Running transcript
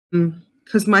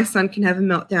because my son can have a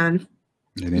meltdown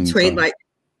between like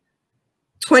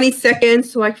 20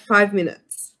 seconds to like 5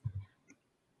 minutes.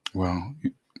 Wow.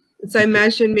 So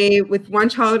imagine me with one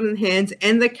child in the hands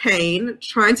and the cane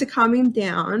trying to calm him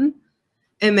down.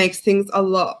 It makes things a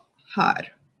lot hard.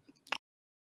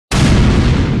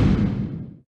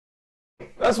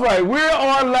 That's right. We're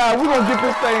on live. We're going to get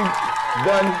this thing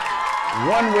done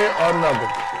one way or another.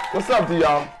 What's up to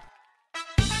y'all?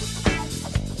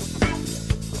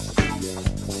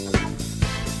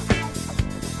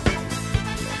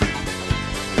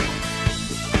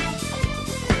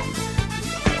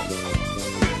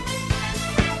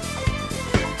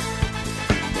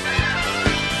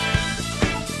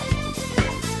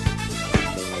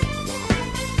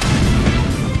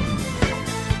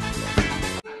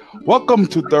 Welcome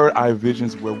to Third Eye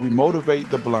Visions, where we motivate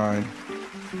the blind,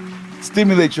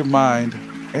 stimulate your mind,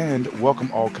 and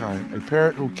welcome all kind. A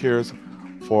parent who cares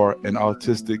for an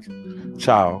autistic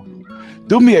child.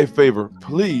 Do me a favor,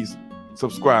 please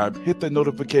subscribe, hit the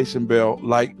notification bell,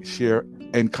 like, share,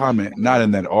 and comment. Not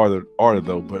in that order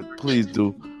though, but please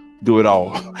do it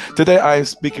all. Today I am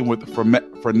speaking with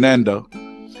Fernanda.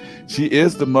 She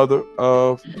is the mother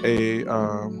of a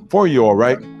 4-year-old,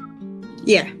 right?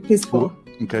 Yeah, he's 4.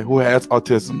 Okay, who has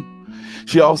autism.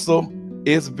 She also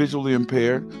is visually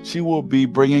impaired. She will be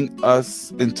bringing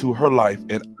us into her life,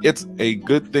 and it's a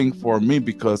good thing for me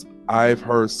because I've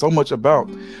heard so much about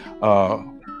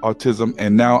autism,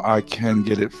 and now I can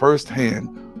get it firsthand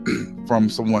from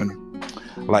someone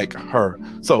like her.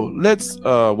 So let's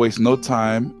waste no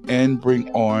time and bring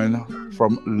on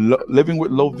from living with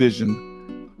low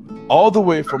vision all the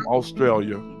way from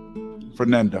Australia,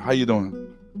 Fernanda. How you doing?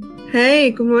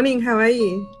 Hey, good morning. How are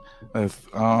you?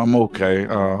 I'm okay.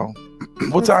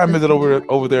 What time is it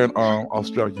over there in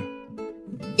Australia?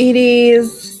 It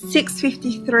is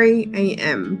 6:53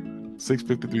 a.m.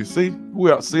 6:53. See,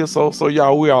 we are so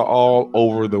y'all. We are all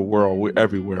over the world. We're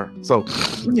everywhere. So,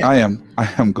 yeah. I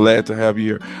am glad to have you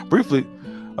here. Briefly,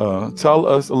 tell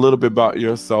us a little bit about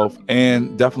yourself,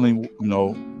 and definitely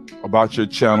about your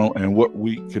channel and what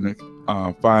we can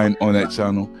find on that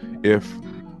channel. If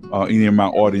any of my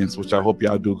audience, which I hope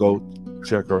y'all do, go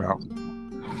check her out.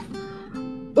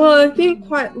 Well, I've been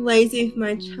quite lazy with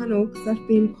my channel because I've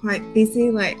been quite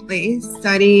busy lately,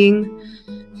 studying,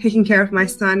 taking care of my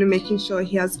son, and making sure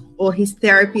he has all his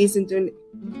therapies and doing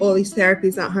all his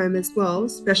therapies at home as well,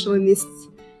 especially in this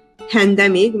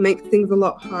pandemic. It makes things a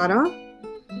lot harder.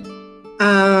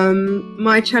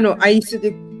 My channel, I used to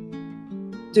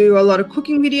do a lot of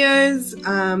cooking videos,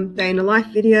 day in the life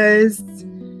videos,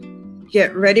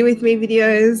 get ready with me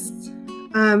videos.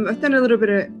 I've done a little bit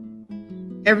of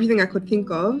everything I could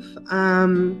think of. I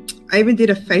even did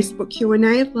a Facebook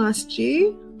Q&A last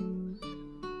year.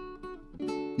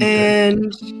 Okay.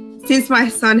 And since my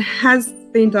son has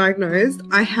been diagnosed,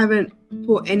 I haven't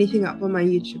put anything up on my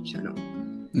YouTube channel.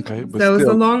 Okay. But so it was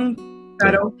a long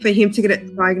battle for him to get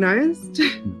it diagnosed.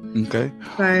 Okay.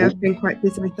 So I've been quite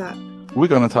busy with that. We're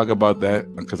gonna talk about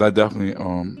that because I definitely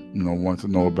want to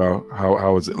know about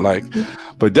how is it like.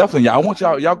 But definitely, I want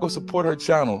y'all go support her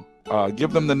channel.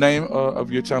 Give them the name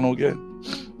of your channel again.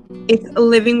 It's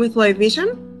Living with Low Vision.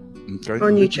 Okay.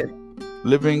 On YouTube.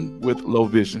 Living with Low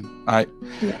Vision. All right.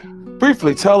 Yeah.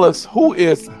 Briefly, tell us, who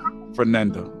is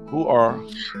Fernanda? Who are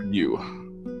you?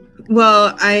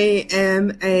 Well, I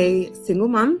am a single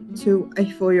mom to a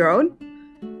 4-year-old.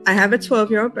 I have a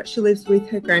 12-year-old, but she lives with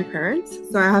her grandparents.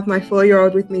 So I have my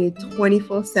 4-year-old with me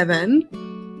 24/7.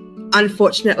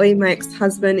 Unfortunately, my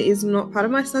ex-husband is not part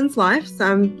of my son's life. So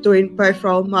I'm doing both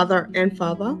role, mother and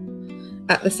father,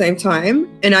 at the same time.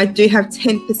 And I do have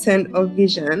 10% of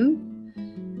vision.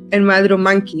 And my little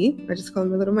monkey, I just call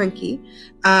him a little monkey,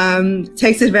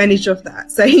 takes advantage of that.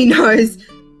 So he knows,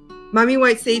 Mummy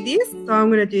won't see this, so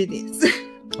I'm going to do this.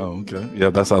 Oh, okay. Yeah,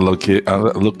 that's how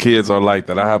little kids are like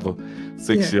that. I have a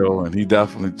 6-year-old, and he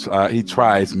definitely he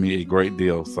tries me a great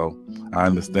deal, so I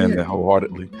understand that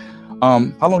wholeheartedly.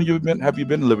 How long have you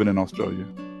been living in Australia?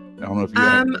 I don't know if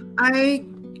you I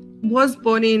was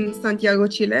born in Santiago,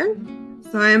 Chile,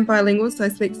 so I am bilingual, so I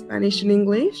speak Spanish and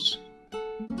English.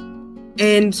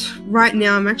 And right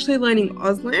now I'm actually learning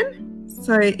Auslan,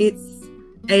 so it's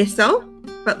ASL,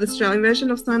 but the Australian version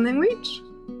of sign language.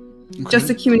 Okay. Just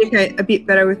to communicate a bit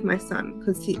better with my son,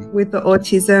 because with the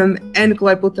autism and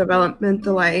global development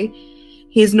delay,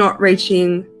 he's not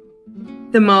reaching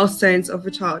the milestones of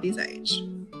a child his age.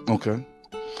 Okay.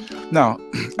 Now,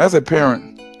 as a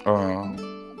parent,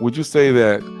 would you say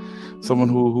that someone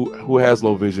who has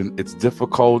low vision, it's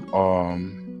difficult?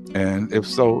 And if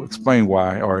so, explain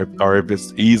why, or if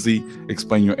it's easy,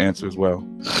 explain your answer as well.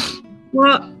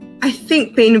 Well, I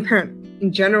think being a parent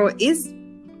in general is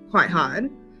quite hard,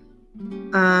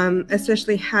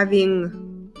 especially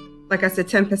having, like I said,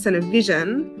 10% of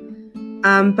vision.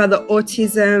 But the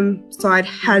autism side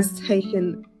has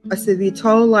taken a severe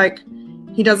toll. Like,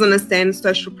 he doesn't understand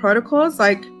social protocols.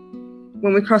 Like,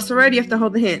 when we cross the road, you have to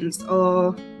hold the hands,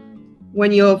 or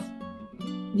when you're,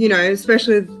 you know,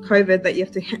 especially with COVID, that you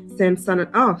have to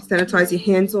sanitize your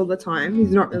hands all the time.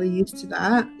 He's not really used to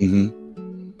that.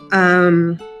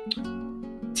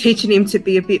 Teaching him to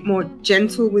be a bit more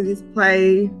gentle with his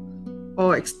play,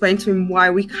 or explain to him why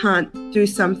we can't do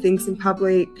some things in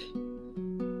public,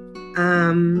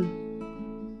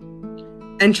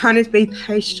 and trying to be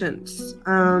patient.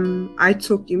 I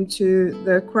took him to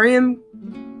the aquarium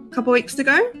a couple of weeks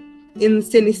ago in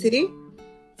Sydney City.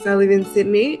 So I live in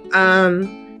Sydney.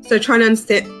 So trying to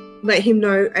understand, let him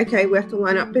know, okay, we have to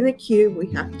line up in the queue, we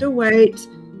have to wait,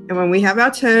 and when we have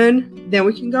our turn, then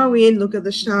we can go in, look at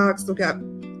the sharks, look at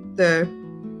the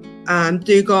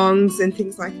dugongs and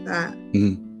things like that.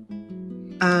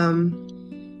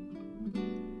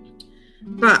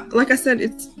 But like I said,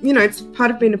 it's, you know, it's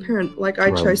part of being a parent. Like, I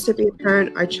chose to be a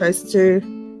parent. I chose to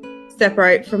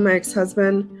separate from my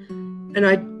ex-husband, and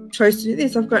I chose to do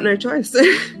this. I've got no choice.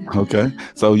 Okay,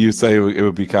 so you say it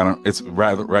would be kind of, it's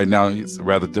rather, right now it's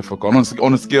rather difficult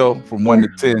on a scale from 1 to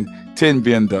 10, 10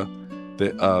 being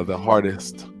the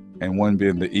hardest and 1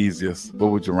 being the easiest.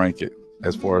 What would you rank it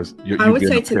as far as you? I would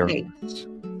say it's an 8.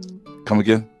 Come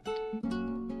again?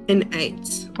 An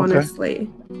 8, honestly.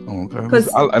 Oh, okay. Because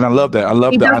I love that. I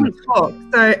love that. He doesn't talk,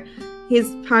 so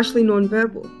he's partially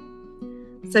nonverbal.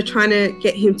 So trying to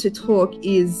get him to talk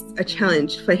is a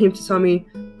challenge, for him to tell me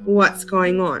what's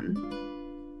going on.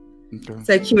 Okay.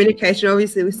 So communication,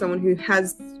 obviously, with someone who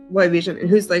has low vision and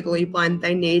who's legally blind,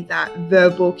 they need that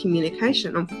verbal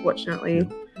communication. Unfortunately,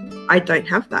 I don't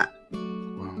have that.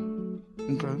 Wow.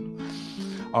 Okay.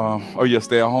 Are you a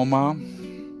stay-at-home mom?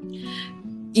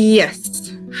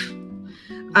 Yes.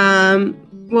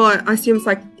 Well, I assume it's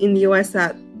like in the US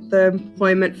that the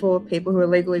employment for people who are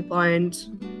legally blind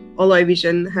or low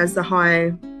vision has a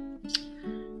high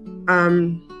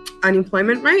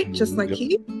unemployment rate, just like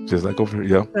here. Just like over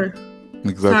here, yeah.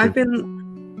 Exactly. So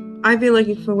I've been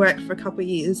looking for work for a couple of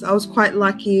years. I was quite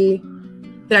lucky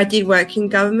that I did work in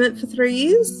government for 3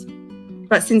 years,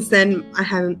 but since then I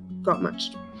haven't got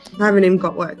much. I haven't even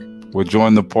got work. Well,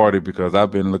 join the party, because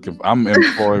I've been looking. I'm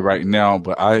employed right now,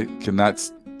 but I cannot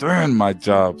stand my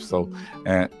job. So,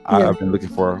 and I've been looking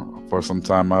for some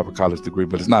time. I have a college degree,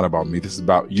 but it's not about me. This is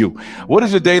about you. What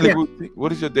is your daily routine?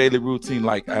 What is your daily routine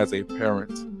like as a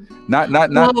parent? Not of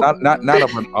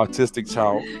an autistic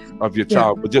child, of your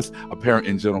child, but just a parent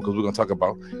in general, because we're gonna talk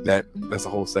about that. That's a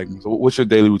whole segment. So, what's your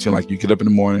daily routine like? You get up in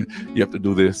the morning, you have to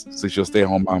do this. Since you're a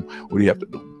stay-at-home mom, what do you have to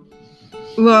do?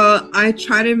 Well, I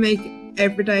try to make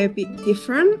every day a bit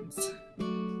different.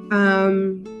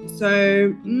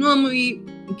 So normally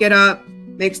get up,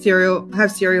 make cereal,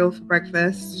 have cereal for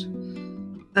breakfast.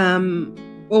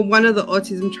 Well, one of the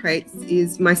autism traits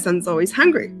is my son's always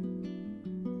hungry.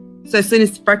 So as soon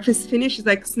as breakfast is finished, he's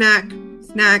like, snack,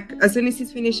 snack. As soon as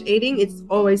he's finished eating, it's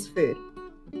always food.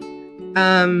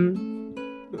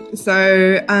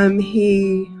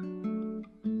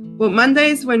 Well,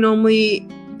 Mondays we're normally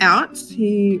out.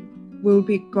 He will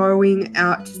be going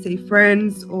out to see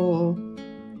friends or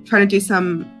trying to do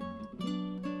some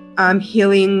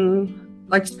healing,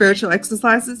 like spiritual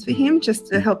exercises for him, just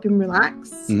to help him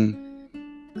relax.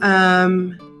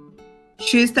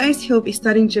 Tuesdays he'll be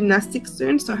studying gymnastics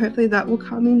soon, so hopefully that will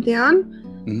calm him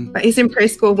down. But he's in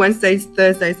preschool Wednesdays,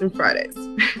 Thursdays, and Fridays.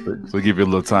 So give you a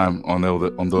little time on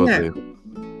those days.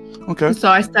 Okay. So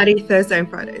I study Thursday and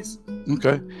Fridays.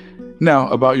 Okay. Now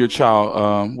about your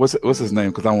child, what's his name?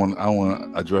 Because I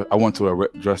want to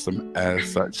address him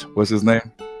as such. What's his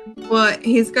name? Well,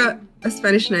 he's got a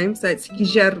Spanish name, so it's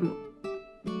Guillermo.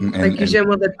 Like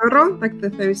Guillermo del Toro, like the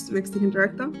famous Mexican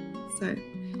director. So.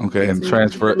 Okay, and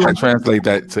translate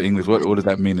that to English. What does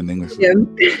that mean in English?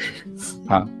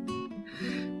 Huh?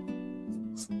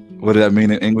 What does that mean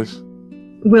in English?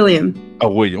 William. Oh,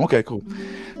 William. Okay, cool.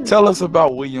 Tell us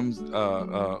about William's,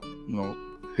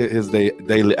 his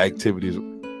daily activities.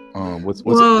 What's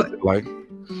it like?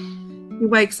 He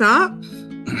wakes up,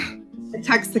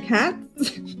 attacks the cats,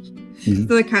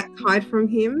 so the cats hide from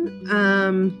him.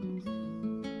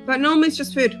 But normally it's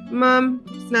just food. Mum,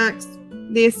 snacks,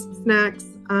 this, snacks.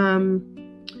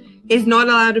 He's not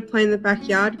allowed to play in the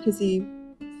backyard because he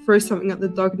threw something at the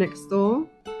dog next door.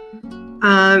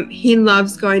 He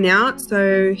loves going out,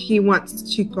 so he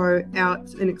wants to go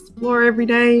out and explore every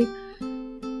day.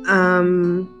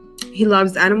 He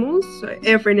loves animals, so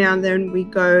every now and then we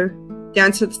go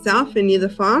down to the south and near the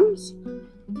farms.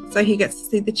 So he gets to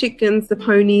see the chickens, the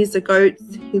ponies, the goats.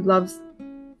 He loves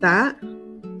that.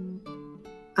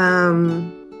 I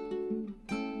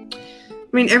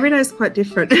mean, every day is quite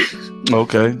different.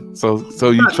 Okay, so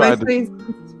you tried to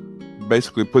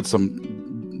basically put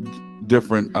some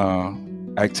different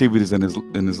activities in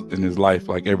his life,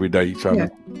 like every day you try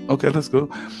to. Okay, that's good.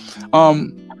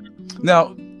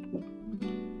 Now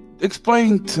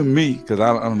explain to me, because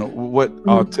I don't know what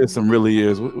autism really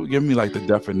is. Give me like the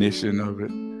definition of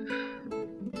it.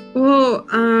 Well,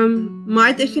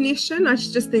 my definition, I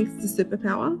just think it's a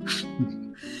superpower.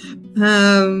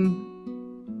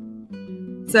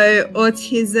 So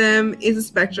autism is a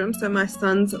spectrum. So my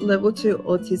son's level 2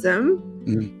 autism.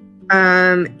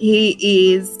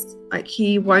 He is like,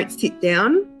 he won't sit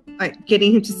down. Like,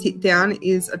 getting him to sit down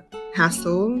is a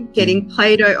hassle. Getting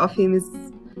Play-Doh off him is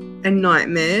a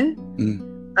nightmare.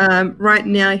 Right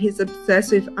now he's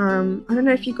obsessed with I don't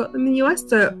know if you got them in the US,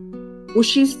 so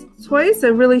Ushi's toys.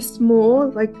 They're really small,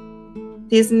 like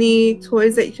Disney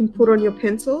toys that you can put on your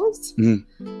pencils.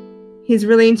 He's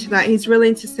really into that. He's really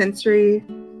into sensory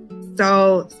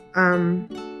style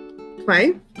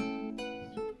play.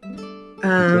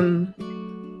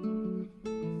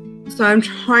 So I'm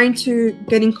trying to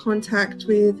get in contact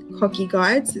with Cocky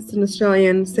Guides. It's an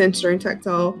Australian sensory and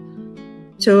tactile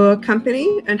tour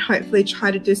company, and hopefully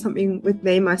try to do something with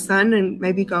me and my son, and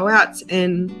maybe go out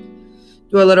and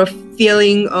do a lot of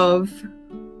feeling of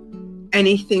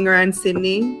anything around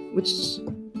Sydney, which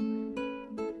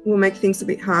will make things a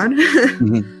bit hard.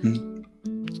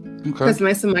 Because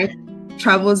most of my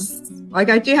travels, like,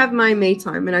 I do have my me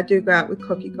time and I do go out with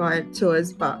Cocky Guide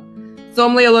tours, but it's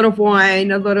normally a lot of wine,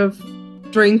 a lot of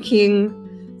drinking.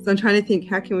 So I'm trying to think,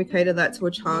 how can we cater that to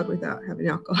a child without having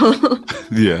alcohol?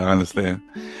 Yeah, I understand.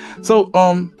 So,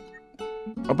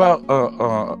 about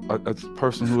a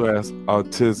person who has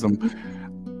autism,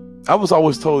 I was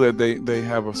always told that they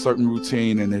have a certain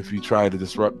routine, and if you try to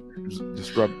disrupt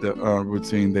the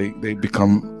routine, they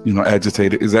become, you know,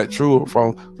 agitated. Is that true or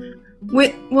false?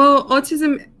 Well,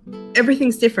 autism,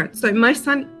 everything's different. So my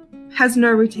son has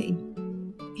no routine.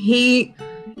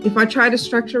 If I try to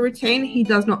structure a routine, he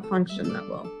does not function that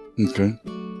well. Okay.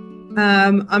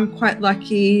 I'm quite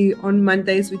lucky. On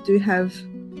Mondays we do have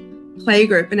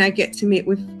playgroup, and I get to meet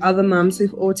with other mums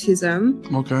with autism.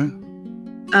 Okay.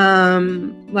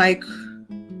 Like,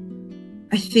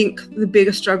 I think the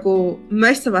biggest struggle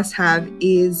most of us have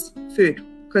is food,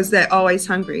 because they're always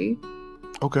hungry.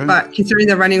 Okay. But considering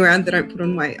they're running around, they don't put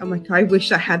on weight. I'm like, I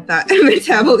wish I had that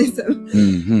metabolism.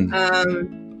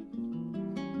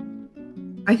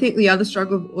 I think the other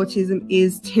struggle of autism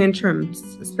is tantrums,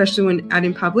 especially when out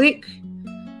in public.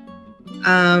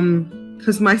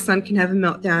 Because my son can have a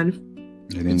meltdown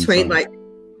between like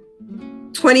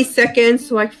 20 seconds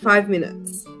to like 5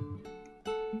 minutes.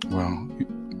 Wow.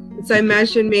 So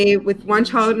imagine me with one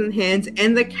child in hands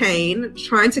and the cane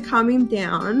trying to calm him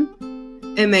down.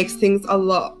 It makes things a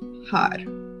lot hard.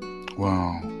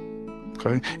 Wow.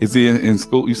 Okay. Is he in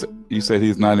school? You said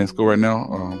he's not in school right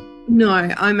now? No,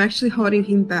 I'm actually holding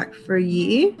him back for a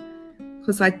year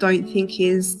because I don't think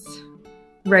he's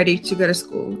ready to go to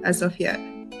school as of yet.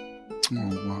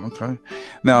 Oh, wow, okay.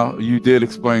 Now, you did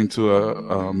explain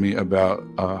to me about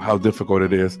how difficult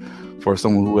it is for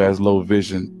someone who has low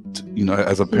vision, you know,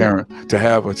 as a parent, to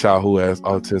have a child who has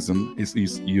autism.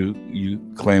 You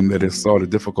claim that it's sort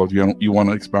of difficult. You want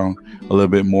to expound a little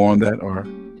bit more on that, or?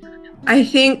 I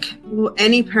think, well,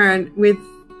 any parent with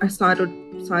a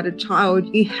sighted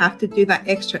child, you have to do that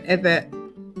extra effort,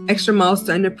 extra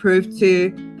milestone to prove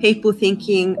to people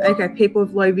thinking, okay, people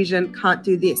with low vision can't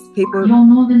do this. You're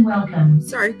more than welcome.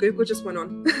 Sorry, Google just went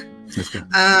on. Okay.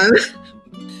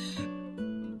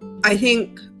 I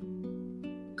think,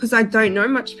 because I don't know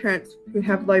much parents who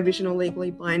have low vision or legally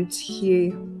blind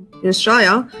here in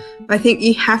Australia, I think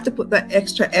you have to put that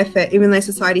extra effort, even though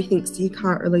society thinks you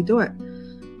can't really do it.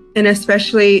 And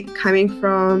especially coming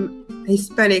from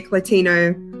Hispanic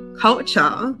Latino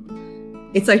culture,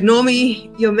 it's like normally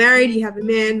you're married, you have a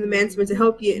man, the man's supposed to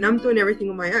help you, and I'm doing everything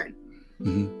on my own.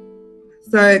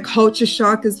 So culture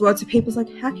shock as well to people's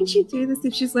like, how can she do this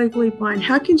if she's legally blind?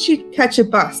 How can she catch a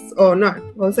bus? Or no,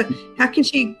 what was it? How can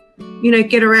she, you know,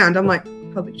 get around? I'm like,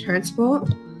 public transport.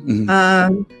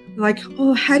 Like,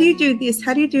 oh, how do you do this?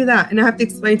 How do you do that? And I have to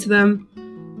explain to them,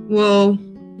 well,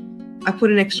 I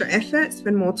put an extra effort,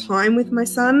 spend more time with my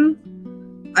son.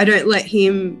 I don't let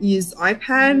him use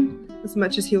iPad as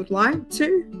much as he would like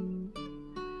to.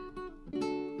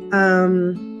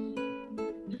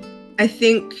 I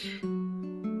think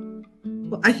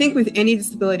with any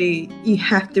disability, you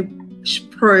have to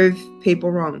prove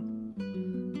people wrong.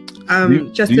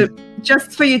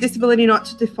 Just for your disability not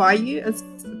to defy you as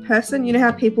person. You know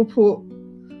how people put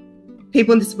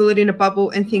people with disability in a bubble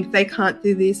and think they can't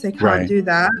do this, they can't do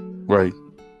that. Right.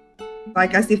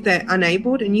 Like as if they're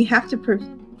enabled, and you have to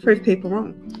prove people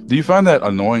wrong. Do you find that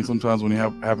annoying sometimes when you're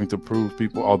having to prove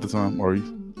people all the time, or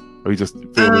you just feel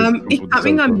it's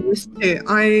something I'm used to.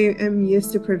 I am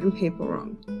used to proving people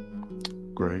wrong.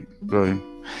 Great.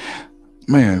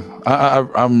 Man,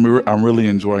 I'm really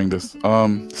enjoying this.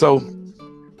 So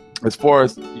as far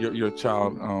as your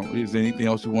child, is there anything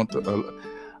else you want to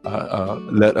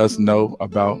let us know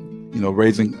about,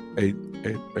 raising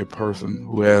a person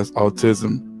who has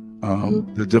autism,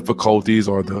 the difficulties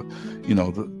or the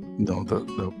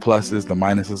pluses, the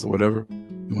minuses, or whatever?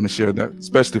 You want to share that,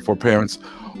 especially for parents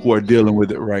who are dealing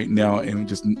with it right now and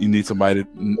you need somebody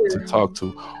to talk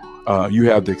to. You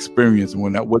have the experience,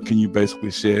 and what can you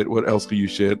basically shed? What else can you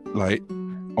shed light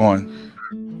on?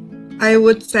 I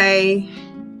would say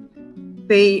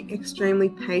be extremely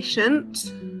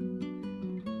patient.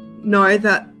 Know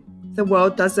that the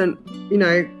world doesn't,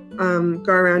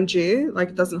 go around you, like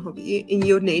it doesn't hover you, and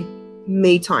you'll need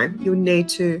me time. You'll need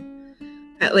to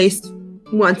at least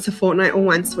once a fortnight or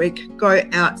once a week go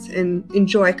out and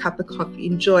enjoy a cup of coffee,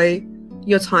 enjoy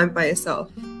your time by yourself.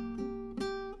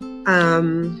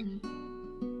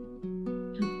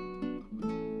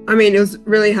 It was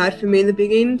really hard for me in the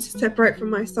beginning to separate from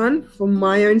my son for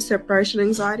my own separation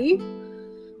anxiety,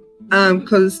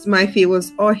 because my fear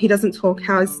was, he doesn't talk,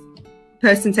 how is the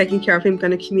person taking care of him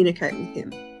going to communicate with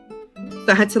him?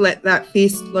 So I had to let that fear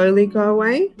slowly go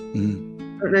away. I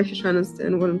don't know if you're trying to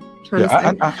understand what I'm trying to say.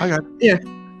 I got it. Yeah.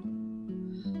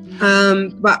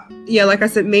 But yeah, like I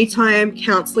said, me time,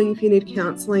 counseling if you need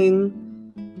counseling,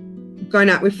 going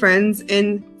out with friends.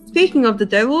 And speaking of the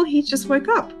devil, he just woke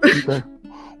up. Okay.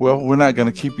 Well, we're not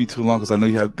going to keep you too long because I know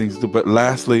you have things to do. But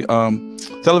lastly,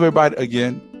 tell everybody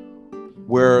again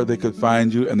where they could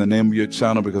find you and the name of your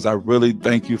channel, because I really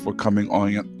thank you for coming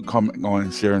on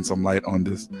and sharing some light on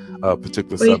this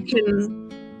particular subject. You can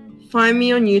find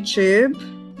me on YouTube,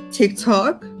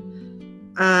 TikTok,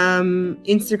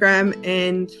 Instagram,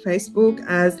 and Facebook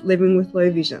as Living with Low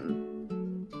Vision.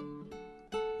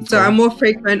 So I'm more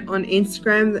frequent on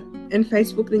Instagram and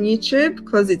Facebook than YouTube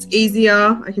because it's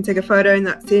easier. I can take a photo and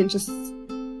that's it.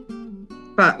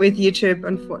 But with YouTube,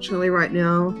 unfortunately, right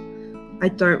now, I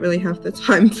don't really have the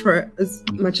time for it as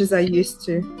much as I used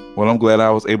to. Well, I'm glad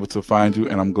I was able to find you,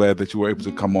 and I'm glad that you were able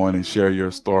to come on and share your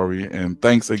story. And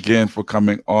thanks again for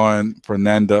coming on,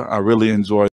 Fernanda. I really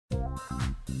enjoyed